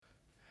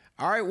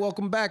All right,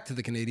 welcome back to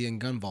the Canadian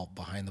Gun Vault,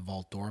 Behind the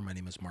Vault Door. My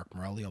name is Mark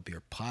Morelli. I'll be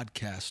your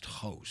podcast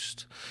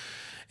host.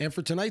 And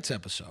for tonight's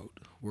episode,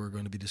 we're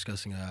going to be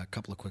discussing a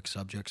couple of quick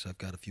subjects. I've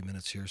got a few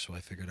minutes here, so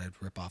I figured I'd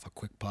rip off a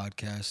quick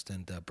podcast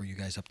and bring you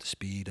guys up to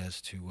speed as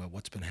to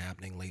what's been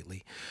happening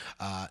lately.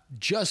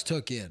 Just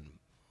took in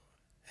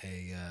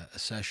a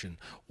session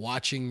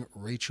watching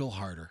Rachel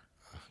Harder,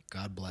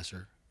 God bless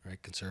her,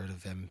 right,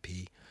 Conservative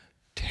MP,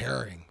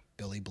 tearing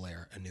Billy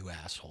Blair a new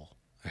asshole.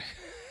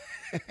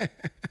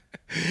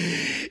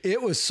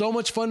 It was so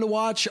much fun to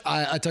watch.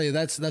 I tell you,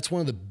 that's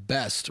one of the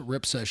best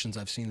rip sessions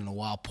I've seen in a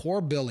while.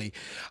 Poor Billy.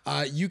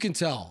 You can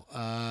tell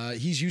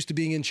he's used to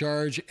being in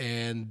charge,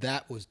 and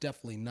that was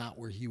definitely not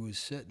where he was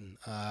sitting.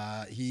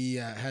 He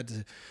had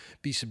to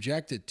be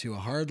subjected to a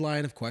hard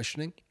line of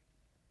questioning,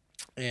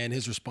 and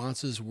his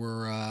responses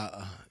were,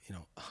 a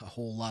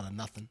whole lot of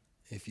nothing,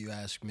 if you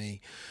ask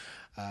me.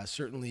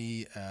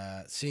 Certainly,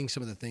 seeing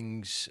some of the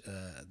things,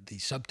 the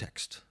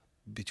subtext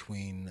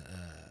between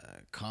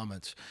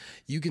comments,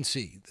 you can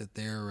see that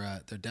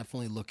they're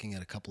definitely looking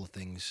at a couple of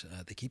things.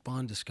 They keep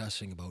on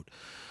discussing about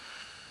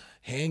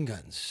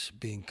handguns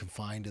being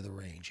confined to the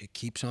range. It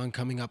keeps on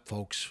coming up,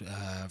 folks.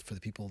 For the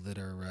people that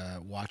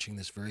are watching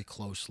this very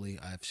closely,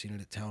 I've seen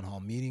it at town hall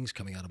meetings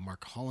coming out of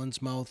Mark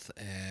Holland's mouth,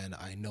 and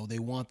I know they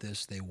want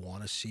this. They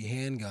want to see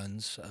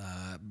handguns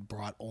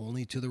brought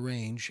only to the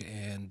range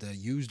and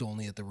used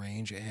only at the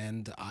range,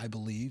 and I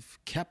believe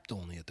kept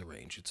only at the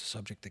range. It's a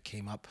subject that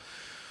came up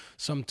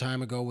some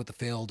time ago with the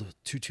failed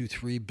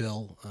 223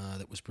 bill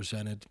that was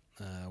presented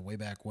way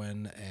back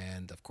when,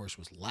 and of course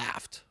was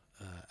laughed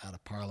out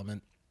of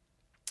Parliament.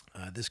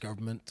 This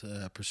government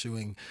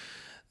pursuing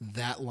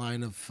that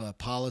line of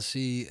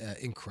policy,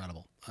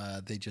 incredible.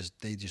 They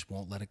just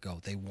won't let it go.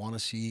 They want to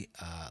see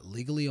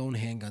legally owned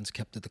handguns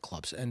kept at the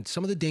clubs, and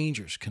some of the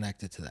dangers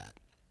connected to that,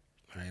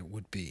 right,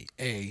 would be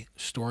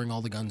storing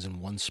all the guns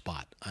in one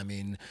spot. I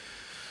mean,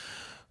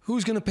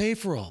 who's going to pay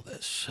for all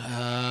this?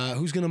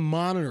 Who's going to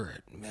monitor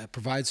it,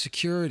 provide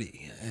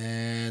security?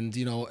 And,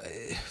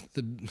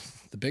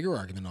 the bigger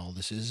argument in all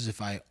this is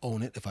if I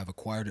own it, if I've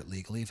acquired it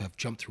legally, if I've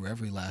jumped through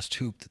every last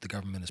hoop that the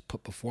government has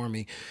put before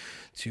me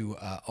to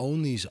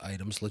own these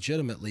items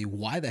legitimately,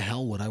 why the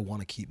hell would I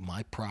want to keep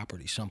my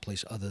property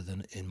someplace other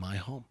than in my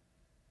home?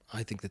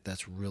 I think that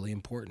that's really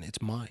important.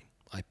 It's mine.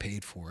 I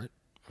paid for it.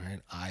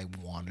 Right? I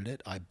wanted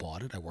it. I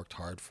bought it. I worked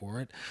hard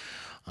for it.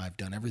 I've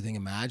done everything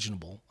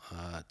imaginable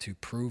to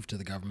prove to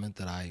the government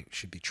that I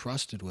should be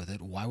trusted with it.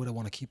 Why would I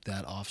want to keep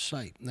that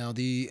off-site? Now,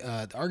 the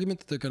argument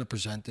that they're going to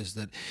present is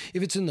that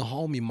if it's in the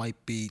home, you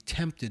might be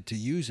tempted to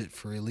use it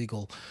for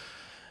illegal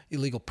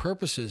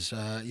purposes,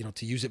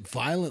 to use it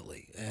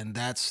violently, and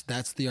that's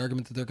the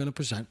argument that they're going to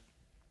present.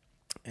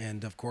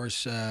 And of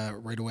course,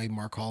 right away,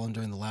 Mark Holland,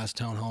 during the last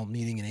town hall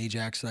meeting in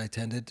Ajax that I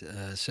attended,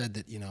 said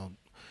that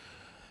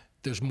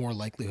there's more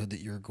likelihood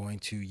that you're going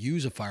to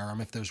use a firearm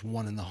if there's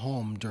one in the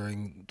home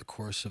during the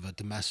course of a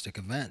domestic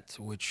event,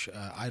 which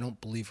I don't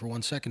believe for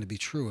one second to be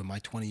true. In my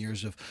 20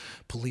 years of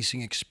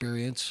policing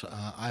experience,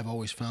 I've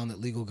always found that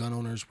legal gun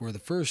owners were the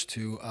first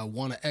to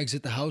want to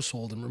exit the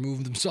household and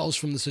remove themselves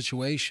from the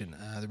situation.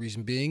 The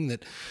reason being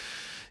that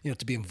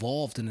to be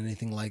involved in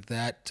anything like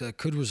that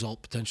could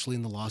result potentially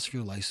in the loss of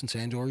your license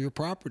and or your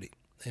property.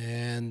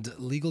 And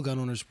legal gun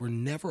owners were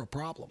never a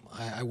problem.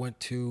 I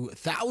went to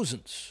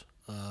thousands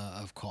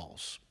of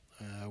calls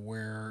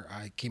where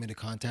I came into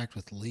contact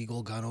with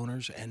legal gun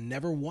owners, and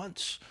never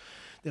once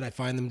did I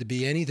find them to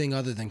be anything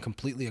other than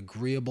completely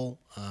agreeable,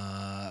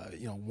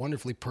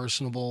 wonderfully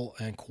personable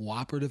and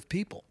cooperative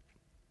people.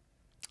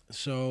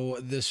 So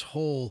this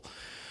whole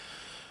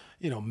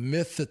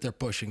myth that they're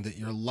pushing that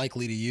you're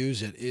likely to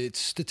use it, it's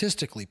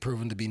statistically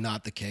proven to be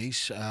not the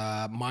case.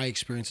 My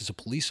experience as a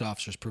police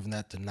officer has proven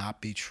that to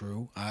not be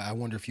true. I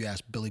wonder if you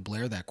asked Billy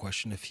Blair that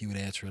question, if he would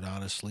answer it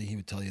honestly. He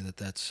would tell you that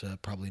that's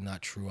probably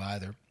not true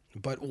either.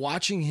 But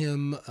watching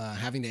him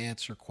having to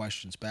answer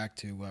questions back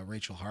to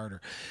Rachel Harder,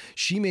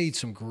 she made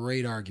some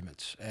great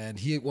arguments. And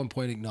he at one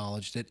point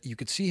acknowledged that you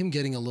could see him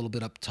getting a little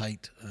bit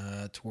uptight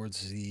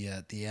towards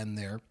the end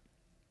there.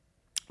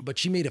 But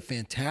she made a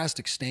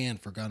fantastic stand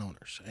for gun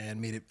owners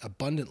and made it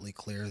abundantly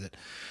clear that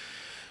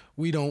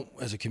we don't,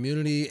 as a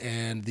community,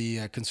 and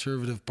the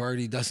Conservative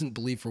Party doesn't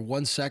believe for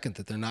one second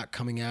that they're not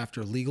coming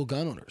after legal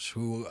gun owners,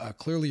 who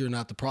clearly are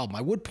not the problem.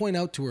 I would point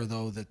out to her,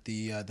 though, that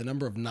the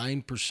number of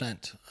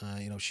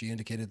 9%, she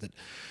indicated that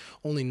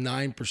only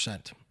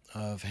 9%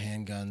 of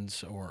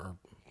handguns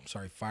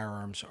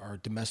firearms are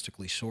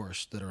domestically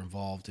sourced that are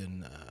involved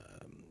in,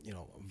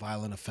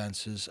 violent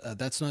offenses.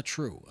 That's not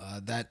true.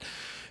 That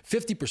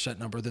 50%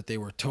 number that they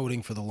were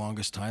toting for the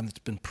longest time, that's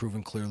been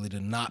proven clearly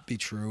to not be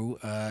true,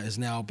 has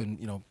now been,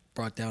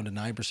 brought down to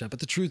 9%. But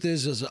the truth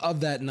is of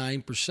that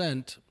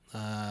 9%,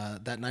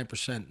 that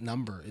 9%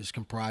 number is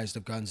comprised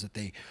of guns that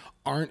they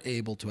aren't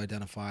able to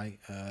identify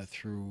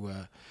through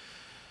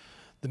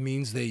the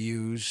means they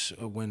use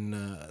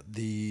when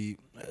the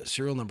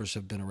serial numbers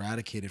have been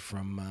eradicated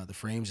from the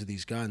frames of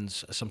these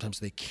guns.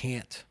 Sometimes they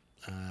can't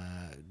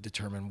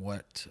determine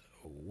what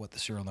what the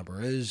serial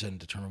number is and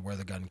determine where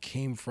the gun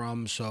came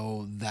from.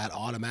 So that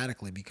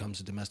automatically becomes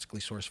a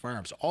domestically sourced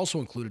firearms. Also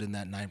included in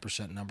that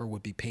 9% number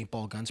would be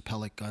paintball guns,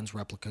 pellet guns,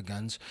 replica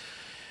guns,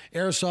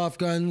 airsoft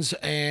guns,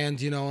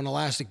 and, an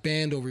elastic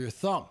band over your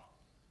thumb.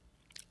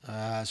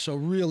 So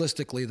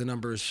realistically, the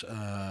numbers,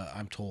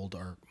 I'm told,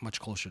 are much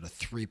closer to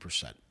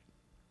 3%.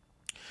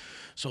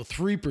 So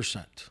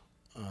 3%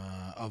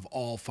 of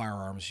all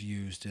firearms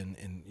used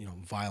in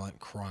violent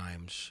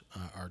crimes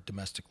are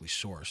domestically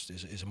sourced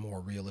is a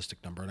more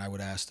realistic number. And I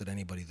would ask that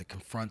anybody that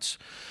confronts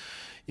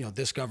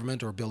this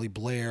government or Billy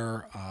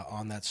Blair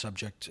on that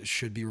subject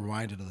should be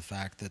reminded of the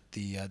fact that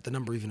the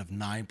number even of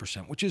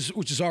 9%, which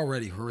is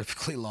already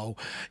horrifically low,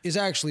 is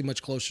actually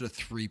much closer to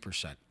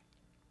 3%.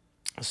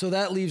 So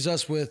that leaves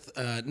us with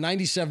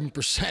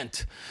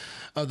 97%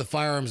 of the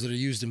firearms that are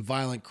used in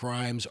violent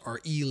crimes are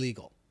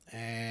illegal.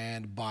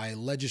 And by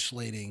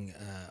legislating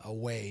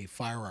away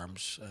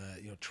firearms,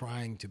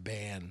 trying to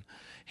ban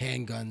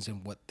handguns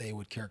and what they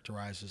would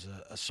characterize as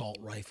assault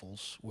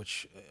rifles,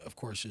 which, of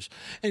course, is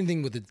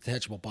anything with a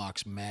detachable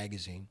box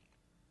magazine,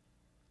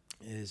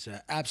 is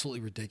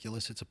absolutely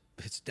ridiculous.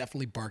 It's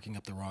definitely barking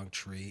up the wrong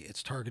tree.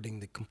 It's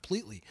targeting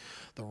completely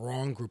the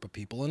wrong group of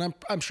people. And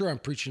I'm sure I'm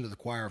preaching to the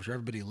choir. For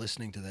everybody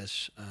listening to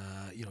this,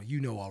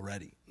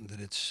 already that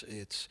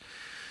it's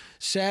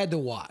sad to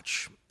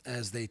watch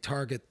as they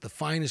target the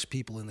finest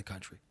people in the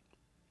country.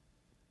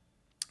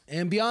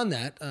 And beyond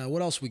that,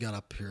 what else we got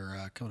up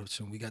here coming up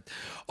soon? We got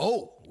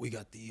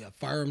the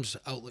Firearms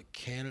Outlet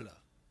Canada.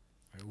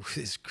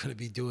 Is going to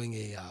be doing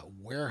a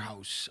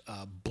warehouse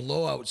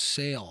blowout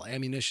sale,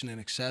 ammunition and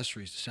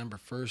accessories, December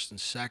 1st and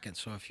 2nd.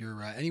 So if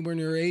you're anywhere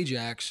near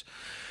Ajax,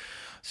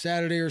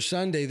 Saturday or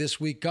Sunday this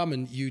week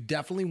coming, you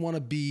definitely want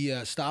to be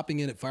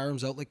stopping in at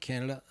Firearms Outlet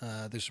Canada.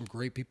 There's some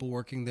great people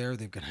working there.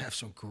 They're going to have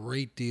some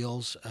great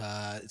deals.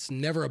 It's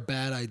never a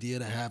bad idea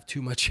to have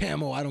too much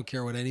ammo. I don't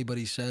care what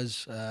anybody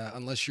says,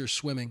 unless you're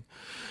swimming.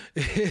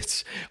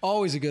 It's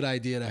always a good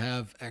idea to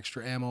have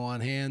extra ammo on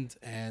hand.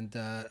 And,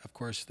 of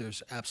course,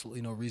 there's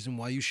absolutely no reason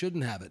why you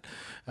shouldn't have it.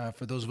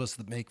 For those of us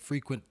that make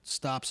frequent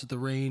stops at the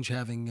range,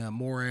 having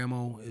more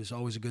ammo is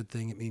always a good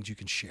thing. It means you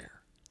can share.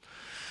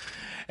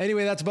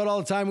 Anyway, that's about all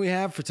the time we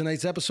have for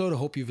tonight's episode. I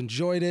hope you've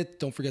enjoyed it.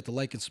 Don't forget to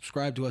like and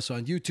subscribe to us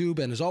on YouTube.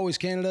 And as always,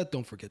 Canada,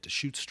 don't forget to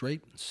shoot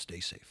straight and stay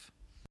safe.